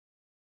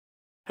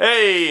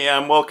Hey,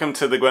 and welcome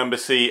to the gwEm.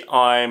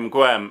 I'm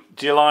gwEm.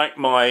 Do you like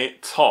my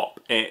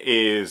top? It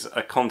is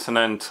a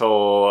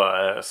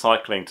Continental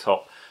cycling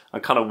top.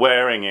 I'm kind of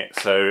wearing it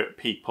so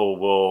people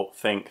will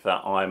think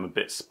that I'm a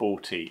bit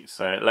sporty.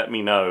 So let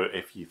me know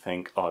if you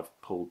think I've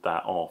pulled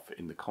that off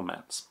in the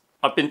comments.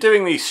 I've been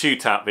doing these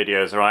shootout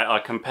videos, right? I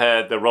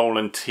compared the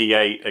Roland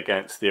T8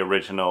 against the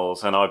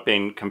originals, and I've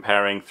been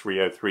comparing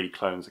 303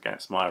 clones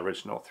against my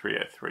original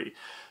 303.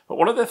 But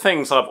one of the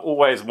things I've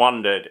always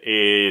wondered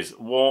is,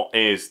 what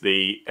is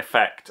the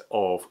effect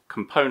of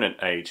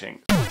component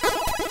aging?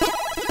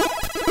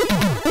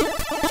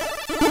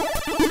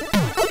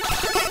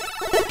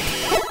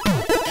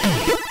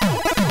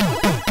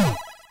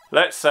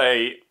 Let's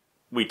say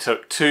we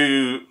took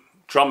two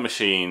drum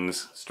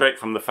machines straight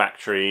from the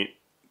factory.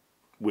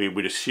 We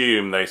would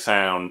assume they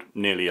sound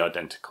nearly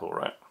identical,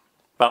 right?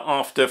 But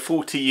after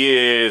 40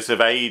 years of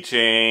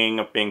aging,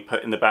 of being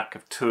put in the back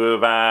of tour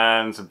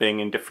vans, of being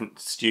in different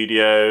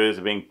studios,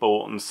 of being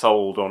bought and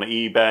sold on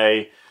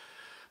eBay,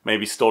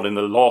 maybe stored in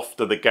the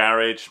loft or the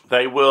garage,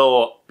 they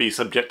will be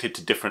subjected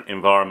to different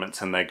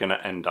environments and they're going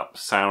to end up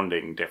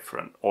sounding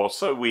different, or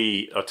so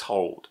we are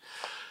told.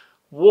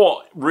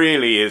 What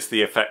really is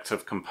the effect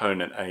of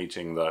component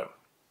aging, though?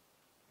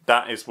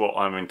 That is what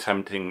I'm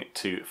attempting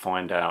to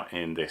find out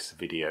in this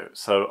video.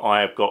 So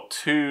I have got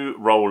two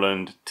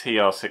Roland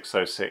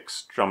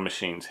TR-606 drum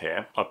machines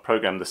here. I've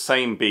programmed the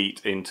same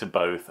beat into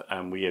both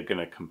and we are going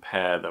to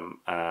compare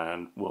them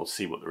and we'll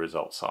see what the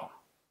results are.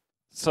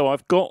 So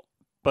I've got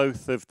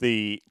both of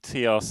the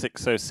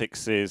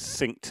TR-606s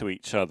synced to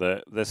each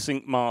other. The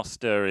sync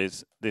master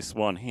is this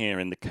one here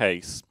in the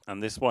case,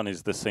 and this one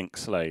is the sync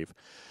slave.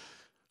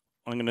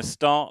 I'm going to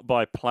start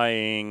by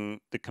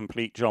playing the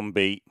complete drum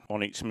beat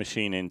on each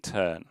machine in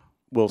turn.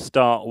 We'll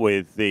start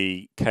with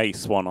the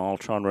case one. I'll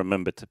try and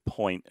remember to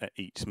point at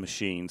each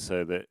machine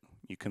so that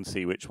you can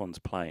see which one's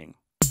playing.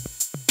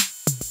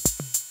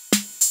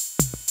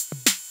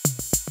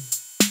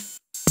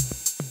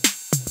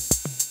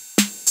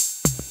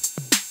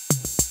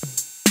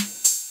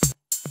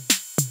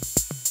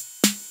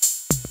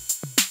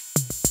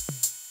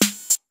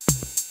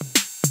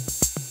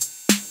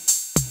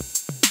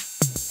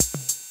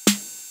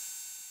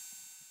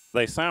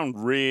 They sound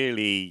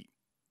really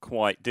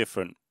quite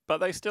different, but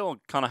they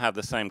still kind of have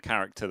the same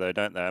character though,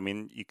 don't they? I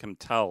mean, you can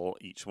tell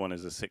each one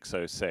is a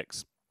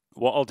 606.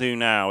 What I'll do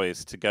now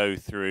is to go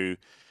through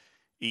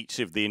each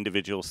of the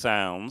individual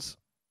sounds.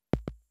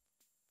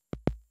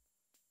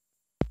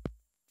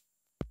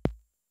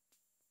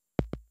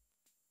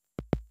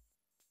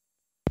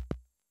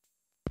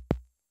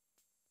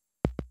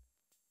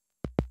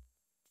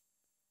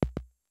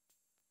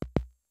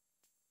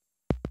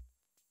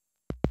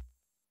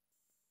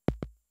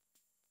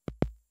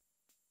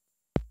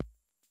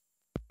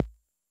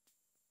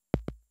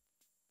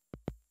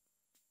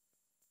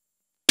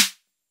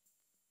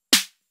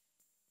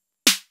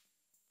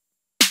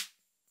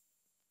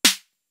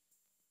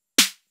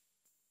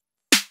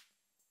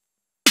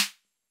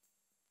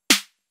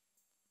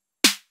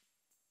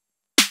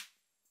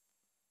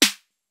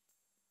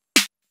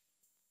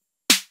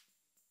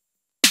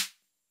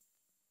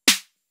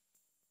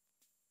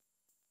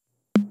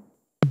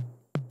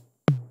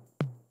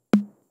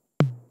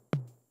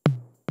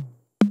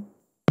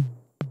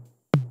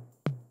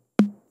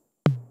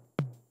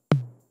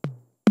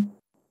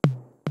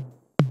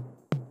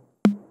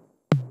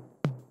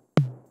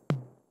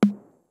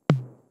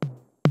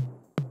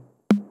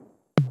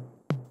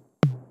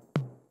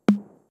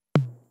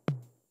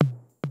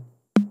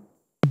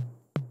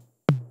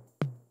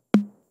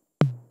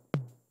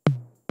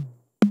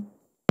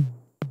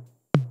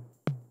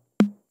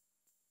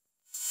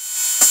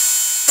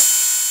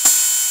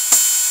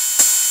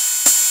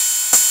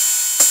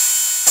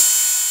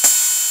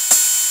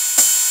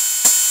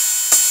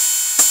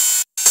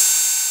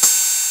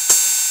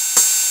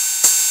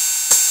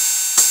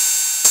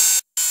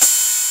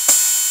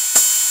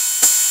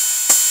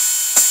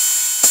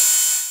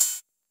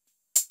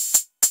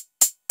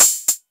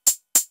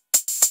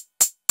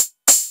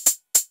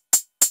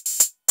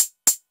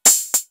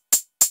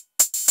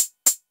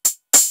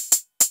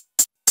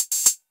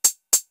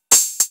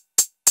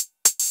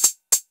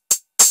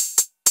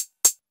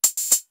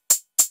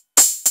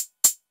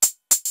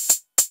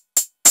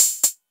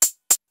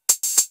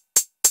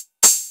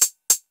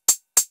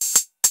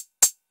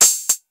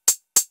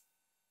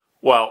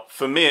 Well,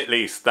 for me at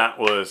least, that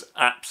was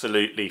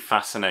absolutely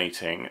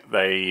fascinating.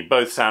 They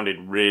both sounded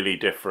really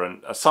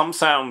different. Some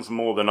sounds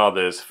more than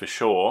others for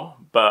sure,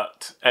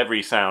 but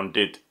every sound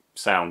did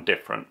sound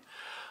different.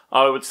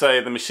 I would say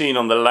the machine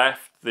on the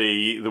left,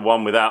 the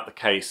one without the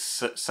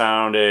case,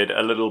 sounded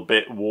a little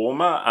bit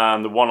warmer,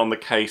 and the one on the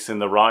case in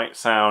the right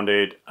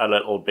sounded a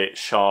little bit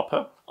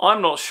sharper.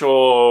 I'm not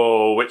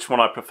sure which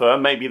one I prefer,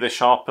 maybe the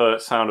sharper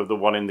sound of the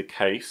one in the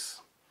case,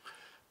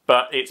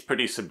 but it's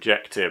pretty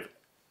subjective.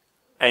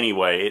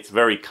 Anyway, it's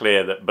very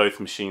clear that both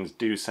machines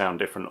do sound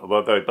different.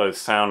 Although they both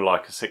sound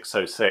like a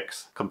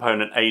 606,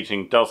 component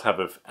aging does have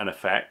an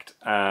effect,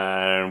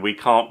 and we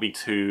can't be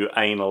too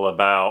anal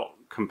about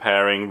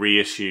comparing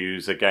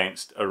reissues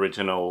against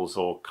originals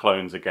or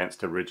clones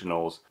against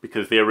originals,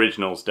 because the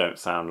originals don't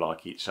sound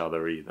like each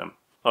other either.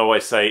 I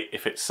always say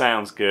if it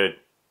sounds good,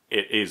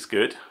 it is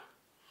good.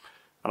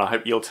 And I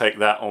hope you'll take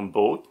that on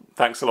board.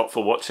 Thanks a lot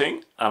for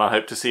watching, and I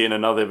hope to see you in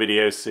another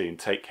video soon.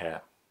 Take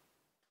care.